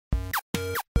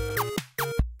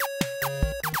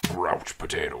couch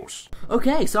potatoes.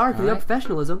 Okay, sorry for the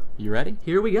unprofessionalism. You ready?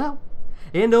 Here we go.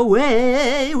 And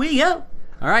away we go.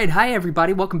 All right, hi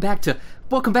everybody. Welcome back to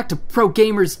Pro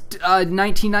Gamers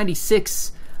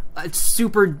 1996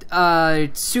 Super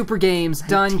Games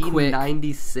Done Quick.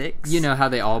 1996. You know how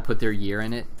they all put their year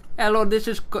in it. Hello, this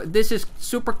is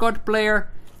Super Good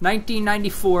Player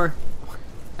 1994.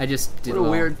 I just did what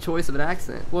a weird choice of an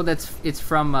accent. Well, it's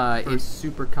from it's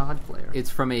Super COD player. It's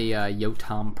from a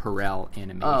Yotam Perel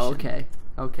animation. Oh, okay.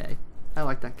 I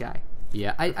like that guy.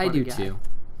 Yeah, I do guy. Too.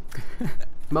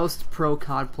 Most pro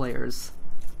COD players,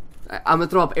 I'm gonna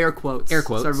throw up air quotes. Air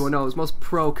quotes. So everyone knows. Most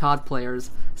pro COD players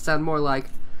sound more like,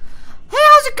 "Hey,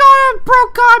 how's it going, pro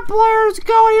COD players?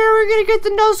 Go here. We're gonna get the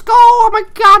no skull. Oh my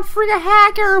god, freaking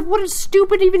hacker! What a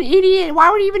stupid, even idiot!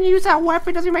 Why would he even use that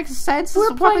weapon? Doesn't even make sense.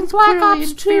 We're playing Black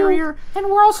Ops 2, and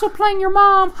we're also playing your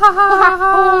mom. Ha ha ha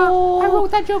ha! Oh. I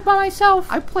wrote that joke by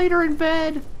myself. I played her in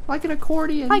bed like an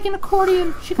accordion. Like an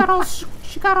accordion. She got all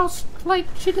like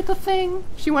she did the thing.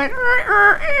 She went.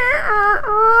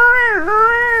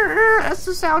 That's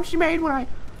the sound she made when I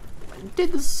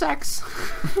did the sex.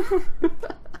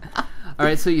 All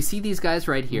right, so you see these guys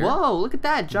right here. Whoa, look at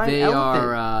that giant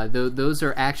elephant. Those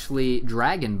are actually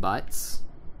dragon butts.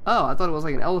 Oh, I thought it was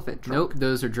like an elephant trunk. Nope,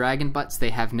 those are dragon butts. They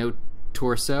have no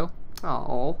torso.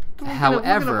 Oh. However, look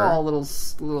at them all little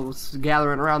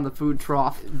gathering around the food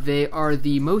trough. They are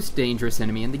the most dangerous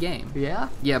enemy in the game. Yeah?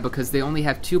 Yeah, because they only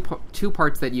have two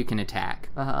parts that you can attack,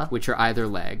 which are either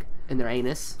leg and their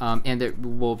anus. And they're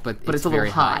but it's a very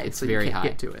little high. It's so very you can't high.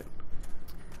 Get to it.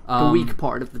 The weak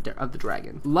part of the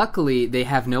dragon. Luckily, they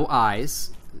have no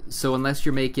eyes, so unless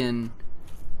you're making,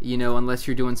 unless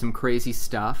you're doing some crazy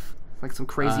stuff, like some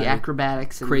crazy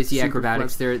acrobatics. And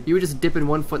acrobatics. You were just dipping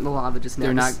one foot in the lava just now.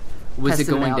 They're not. Was it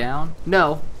going down?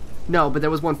 No, but there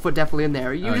was one foot definitely in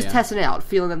there. You were just testing it out,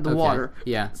 feeling in the water.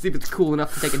 Yeah. See if it's cool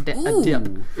enough to take a dip.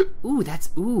 Ooh, that's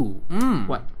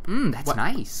What? That's what?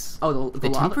 nice. Oh, the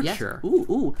lava? temperature. Yes.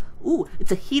 Ooh!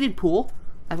 It's a heated pool.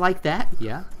 I like that.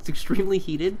 Yeah. It's extremely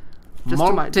heated.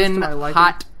 Molten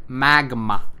hot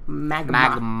magma.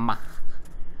 Magma.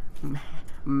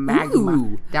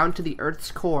 Ooh. Down to the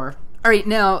Earth's core. All right,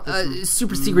 now,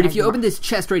 super secret. If you open this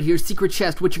chest right here, secret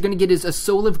chest, what you're going to get is a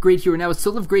Soul of Great Hero. Now, a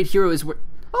Soul of Great Hero is...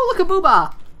 Oh, look, a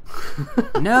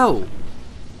boobah! No.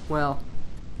 Well,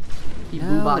 he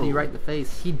boobah'd you right in the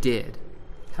face. He did.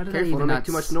 How did Careful, don't make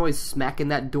too much noise smacking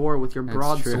that door with your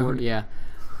broadsword. Yeah.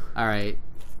 All right.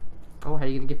 Oh, how are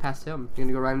you going to get past him? You're going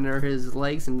to go right under his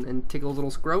legs and tickle his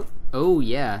little scrote? Oh,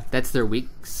 yeah. That's their weak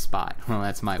spot. Well,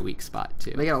 that's my weak spot,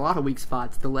 too. They got a lot of weak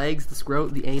spots. The legs, the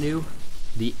scrote, the anu.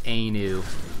 The anu.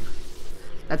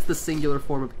 That's the singular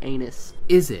form of anus.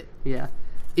 Is it? Yeah.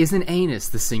 Isn't anus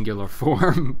the singular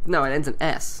form? No, it ends in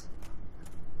S.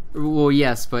 Well,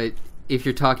 yes, but if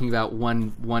you're talking about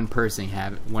one person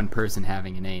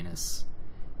having an anus,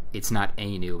 it's not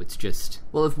anu. It's just.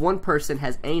 Well, if one person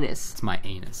has anus, it's my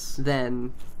anus.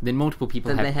 Then multiple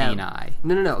people have ani.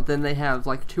 No. Then they have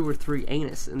like 2 or 3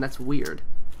 anus, and that's weird.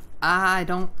 I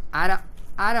don't.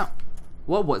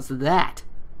 What was that?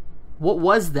 What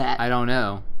was that? I don't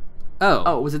know.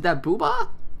 Oh, was it that boobah?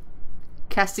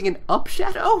 Casting an up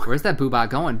shadow? Where's that boobah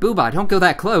going? Boobah, don't go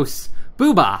that close.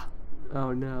 Boobah!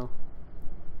 Oh, no.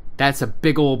 That's a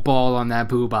big old ball on that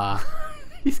boobah.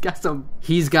 He's got some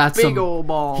big old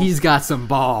ball. He's got some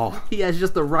ball. He has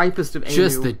just the ripest of anu.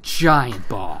 Just the giant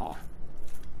ball.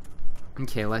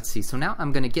 Okay, let's see. So now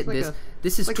I'm going to get this.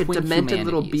 This is like a demented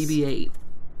little BB-8.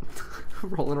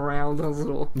 Rolling around on his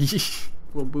little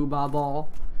boobah ball.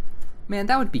 Man,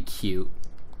 that would be cute.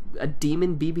 A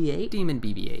demon BB-8? Demon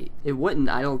BB-8. It wouldn't,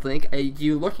 I don't think.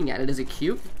 You looking at it, is it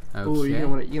cute? Okay. Ooh, you don't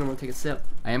want to take a sip.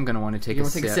 I am going to want to take a sip. You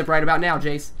want to take a sip right about now,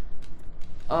 Jace.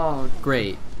 Oh.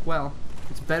 Great. Well,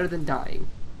 it's better than dying.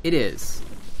 It is.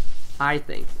 I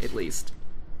think, at least.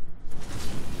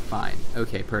 Fine.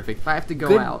 Okay, perfect. If I have to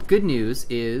go out. Good news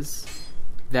is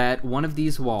that one of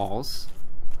these walls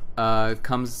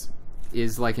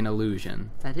is like an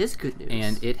illusion. That is good news.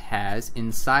 And it has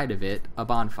inside of it a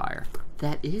bonfire.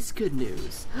 That is good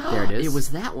news. There it is. It was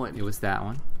that one. It was that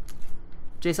one.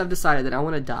 Jace, I've decided that I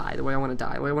want to die. The way I want to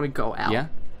die, the way I want to go out,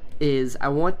 is I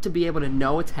want to be able to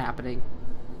know what's happening,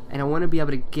 and I want to be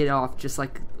able to get off just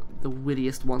like the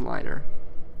wittiest one-liner.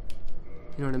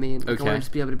 You know what I mean? Like, okay. I want to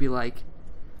just be able to be like,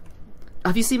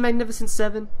 have you seen Magnificent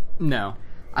Seven? No.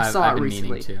 I saw I've it been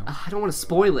recently. Meaning to. I don't want to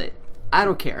spoil it. I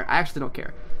don't care. I actually don't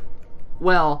care.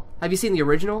 Well, have you seen the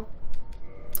original?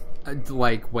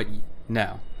 Like what?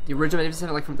 No. The original Magnificent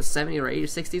Seven, like from the 70s or 80s or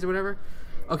 60s or whatever?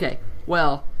 Okay,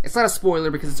 well, it's not a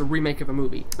spoiler because it's a remake of a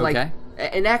movie. Like, okay.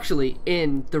 And actually,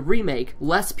 in the remake,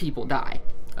 less people die.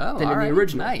 Oh, than in the alright,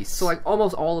 original. nice. So like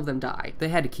almost all of them die. They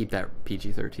had to keep that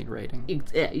PG-13 rating.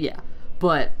 Yeah.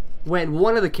 But when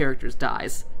one of the characters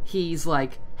dies, he's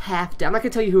like half dead. I'm not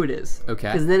gonna tell you who it is.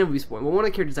 Okay. Because then it would be spoiled. When one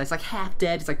of the characters dies, he's like half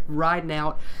dead. He's like riding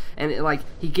out, and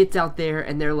he gets out there,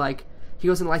 and they're like, he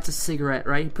goes and lights a cigarette,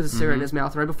 right? He puts a cigarette in his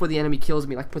mouth right before the enemy kills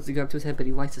him. He like puts the gun up to his head, but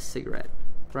he lights a cigarette,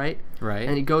 right? Right.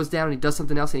 And he goes down and he does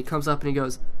something else, and he comes up and he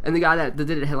goes, and the guy that did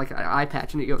it had like an eye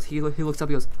patch, and he looks up,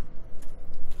 he goes,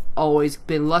 always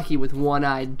been lucky with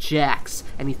one-eyed jacks,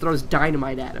 and he throws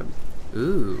dynamite at him.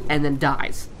 Ooh. And then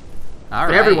dies. All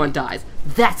but right. everyone dies.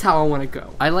 That's how I want to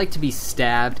go. I like to be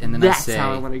stabbed, and then That's I say,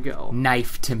 how I want to go.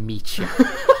 knife to meet you.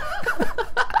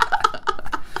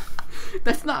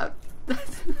 That's not...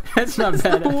 That's not That's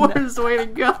bad. the worst way to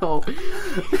go.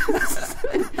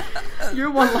 Your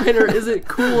one-liner isn't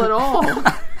cool at all.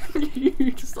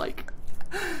 You're just like...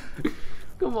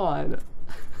 Come on.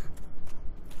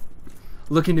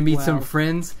 Looking to meet Wow. some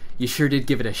friends? You sure did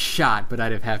give it a shot, but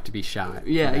I'd have to be shot.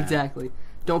 Yeah, for that. exactly.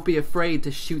 Don't be afraid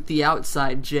to shoot the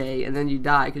outside, Jay, and then you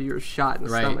die because you were shot in the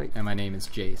Right, stomach. and my name is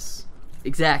Jace.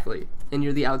 Exactly. And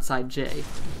you're the outside Jay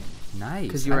Nice.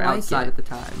 because you were I like outside it. at the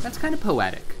time. That's kind of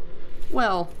poetic.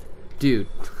 Well, Dude,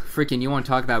 freaking, you want to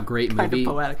talk about great kind movie? of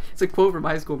poetic. It's a quote from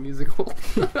High School Musical.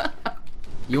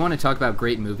 You want to talk about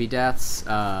great movie deaths?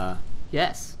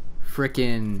 Yes.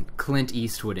 Frickin' Clint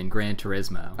Eastwood in Gran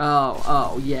Turismo.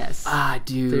 Oh, yes.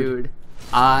 Dude.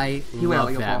 I went out love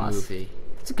like a that boss. movie.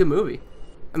 It's a good movie.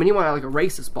 I mean, he went out like a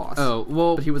racist boss. Oh,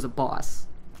 well, But he was a boss.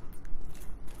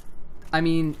 I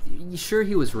mean, sure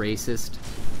he was racist,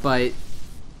 but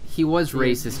he was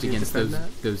racist did you against defend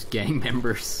those gang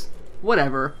members.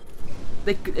 Whatever.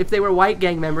 If they were white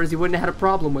gang members, he wouldn't have had a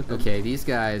problem with them. Okay, these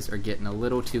guys are getting a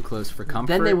little too close for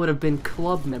comfort. Then they would have been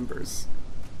club members.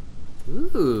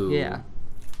 Ooh. Yeah.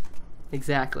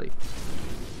 Exactly.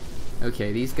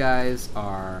 Okay, these guys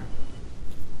are...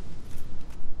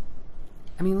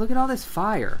 I mean, look at all this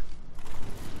fire.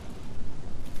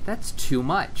 That's too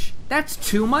much. That's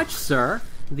too much, sir.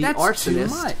 The That's arsonist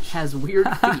too much. has weird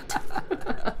feet.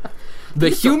 The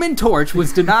Human Torch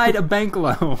was denied a bank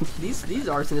loan. These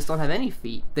arsonists don't have any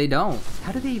feet. They don't.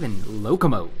 How do they even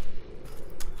locomote?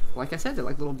 Like I said, they're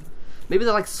like little... Maybe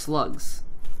they're like slugs.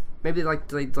 Maybe they like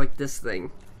this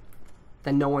thing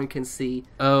that no one can see.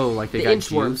 Oh, like they The got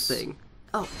inchworm juice? thing.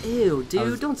 Oh, ew,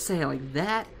 dude. Don't say it like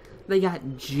that. They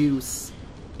got juice.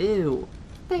 Ew.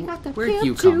 They got the Where'd pimp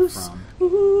you come juice. from?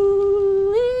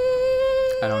 Ooh,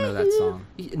 I don't know that song.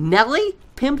 Nelly?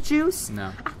 Pimp juice?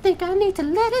 No. I think I need to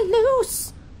let it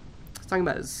loose. He's talking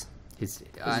about his...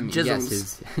 I mean, jisms. yes,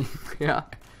 his... Yeah.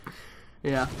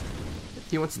 Yeah.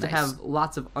 He wants to Nice. have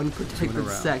lots of 2 in a unprotected row.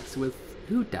 sex with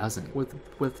Who doesn't?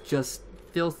 just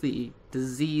filthy,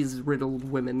 disease-riddled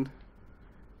women.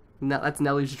 That's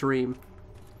Nelly's dream.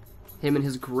 Him and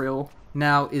his grill.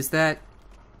 Now, is that...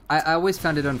 I always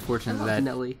found it unfortunate love that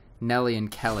Nelly. Nelly and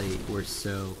Kelly were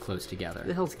so close Who the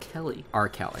together. hell's Kelly? R.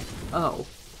 Kelly. Oh.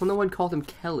 Well, no one called him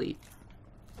Kelly.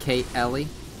 K-Ellie?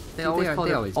 They always called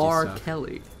him always do R. so.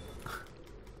 Kelly.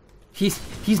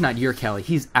 He's not your Kelly.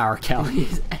 He's our Kelly.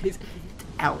 He's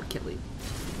our Kelly.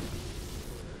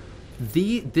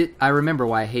 I remember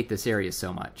why I hate this area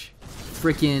so much.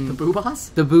 Frickin' Boo boss?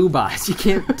 the boobas.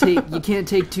 You can't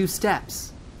take 2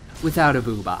 steps without a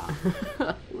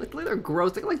boobah. Look, they're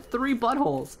gross. They got like 3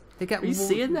 buttholes. Are you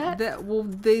seeing that? Well,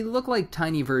 they look like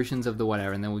tiny versions of the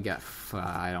whatever, and then we got.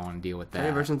 I don't want to deal with that.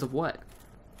 Tiny versions of what?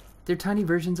 They're tiny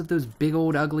versions of those big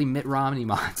old ugly Mitt Romney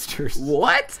monsters.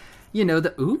 What? You know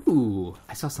the ooh.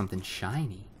 I saw something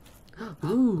shiny.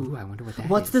 Ooh, I wonder what that is.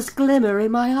 What's this glimmer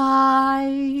in my eye?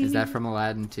 Is that from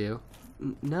Aladdin 2?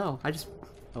 No, I just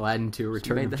Aladdin 2: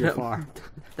 Return made of that up. Jafar.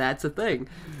 That's a thing.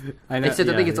 I know. Except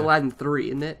I think it's yeah. Aladdin 3,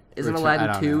 isn't it? Isn't Return- I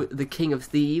Aladdin don't 2 the King of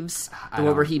Thieves? I The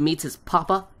one where don't- he meets his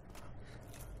papa?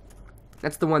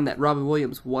 That's the one that Robin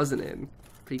Williams wasn't in.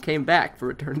 But he came back for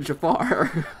Return of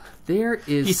Jafar. There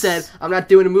is. He said, I'm not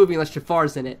doing a movie unless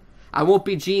Jafar's in it. I won't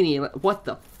be Genie. What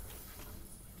the...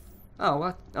 Oh,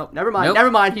 what? Oh, never mind. Nope. Never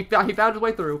mind. He found his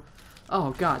way through.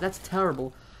 Oh, God, that's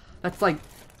terrible. That's like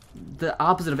the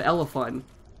opposite of elephant.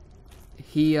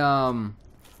 He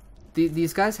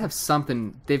these guys have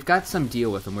something. They've got some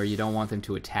deal with them where you don't want them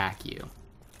to attack you.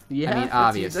 Yeah, mean, that's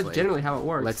obviously. generally how it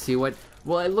works. Let's see what.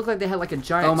 Well, it looked like they had like a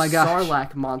giant Oh my gosh.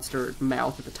 sarlacc monster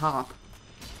mouth at the top.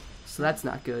 So that's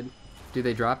not good. Do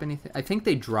they drop anything? I think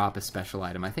they drop a special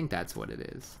item. I think that's what it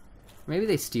is. Maybe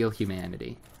they steal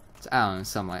humanity. I don't know.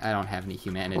 Something like I don't have any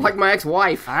humanity. Like my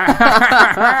ex-wife.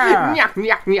 Nyah,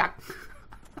 nyah, nyah.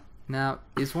 Now,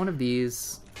 is one of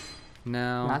these?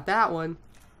 No. Not that one.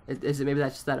 Is it maybe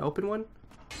that's just that open one?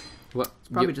 What?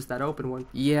 Probably just that open one.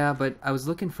 Yeah, but I was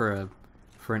looking for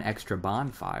for an extra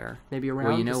bonfire. Maybe around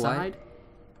well, you know the what? side?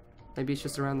 Maybe it's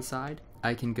just around the side?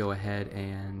 I can go ahead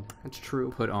and That's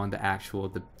true. put on the actual,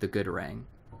 the good ring.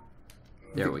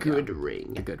 There we Good go.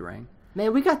 ring. The good ring.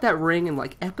 Man, we got that ring in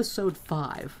like episode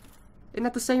 5. Isn't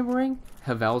that the same ring?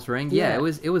 Havel's ring? Yeah. Yeah,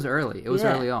 it was early. It was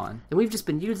Yeah. early on. And we've just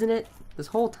been using it this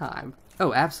whole time.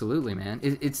 Oh, absolutely, man.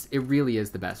 It really is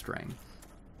the best ring.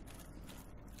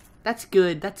 That's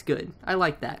good. That's good. I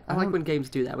like that. I like when games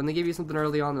do that. When they give you something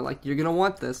early on, they're like, you're going to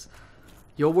want this.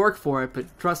 You'll work for it, but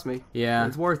trust me. Yeah.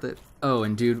 It's worth it. Oh,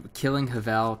 and dude, killing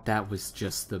Havel, that was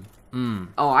just the...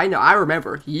 Oh, I know. I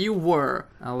remember. You were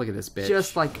Oh, look at this bitch.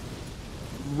 just like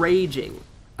raging.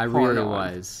 I hard really on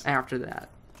was. After that.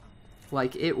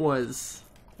 Like, it was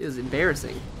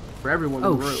embarrassing for everyone in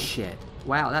Oh, the room. shit.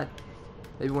 Wow, that...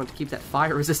 Maybe want to keep that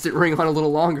fire-resistant ring on a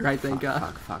little longer, I think.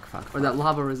 Fuck. Or that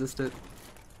lava-resistant.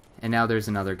 And now there's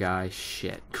another guy.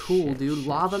 Shit. Cool, shit, dude. shit,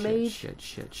 Lava shit, mage?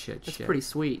 Shit. That's pretty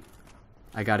sweet.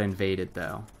 I got invaded,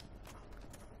 though.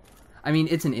 I mean,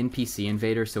 it's an NPC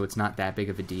invader, so it's not that big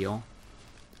of a deal.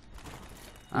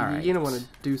 Alright. You're gonna want to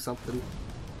do something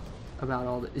about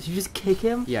all this. Did you just kick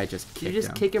him? Yeah, I just Did kicked you just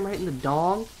him. kick him right in the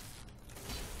dong?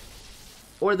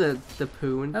 Or the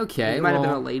poon? Okay, It might have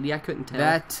been a well, lady, I couldn't tell.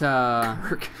 That,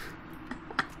 Kirk.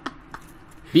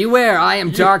 Beware, I am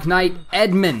Dark Knight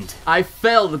Edmund. I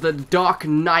felled the Dark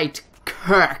Knight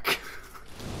Kirk.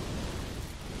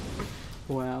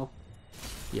 Wow.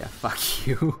 Yeah, fuck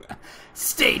you.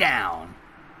 Stay down.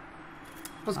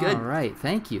 That was good. Alright,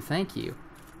 thank you.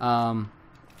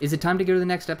 Is it time to go to the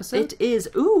next episode? It is.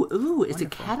 Ooh, it's Wonderful. a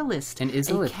catalyst. And is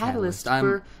a it catalyst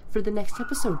catalyst? for the next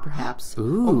episode, perhaps.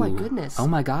 Ooh. Oh my goodness. Oh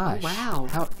my gosh. Oh,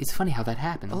 wow. It's funny how that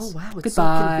happens. Oh wow, it's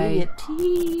Goodbye. so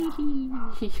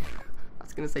convenient. I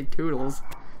was gonna say toodles,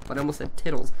 but I almost said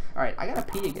tittles. Alright, I gotta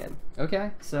pee again.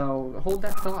 Okay. So hold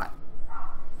that thought.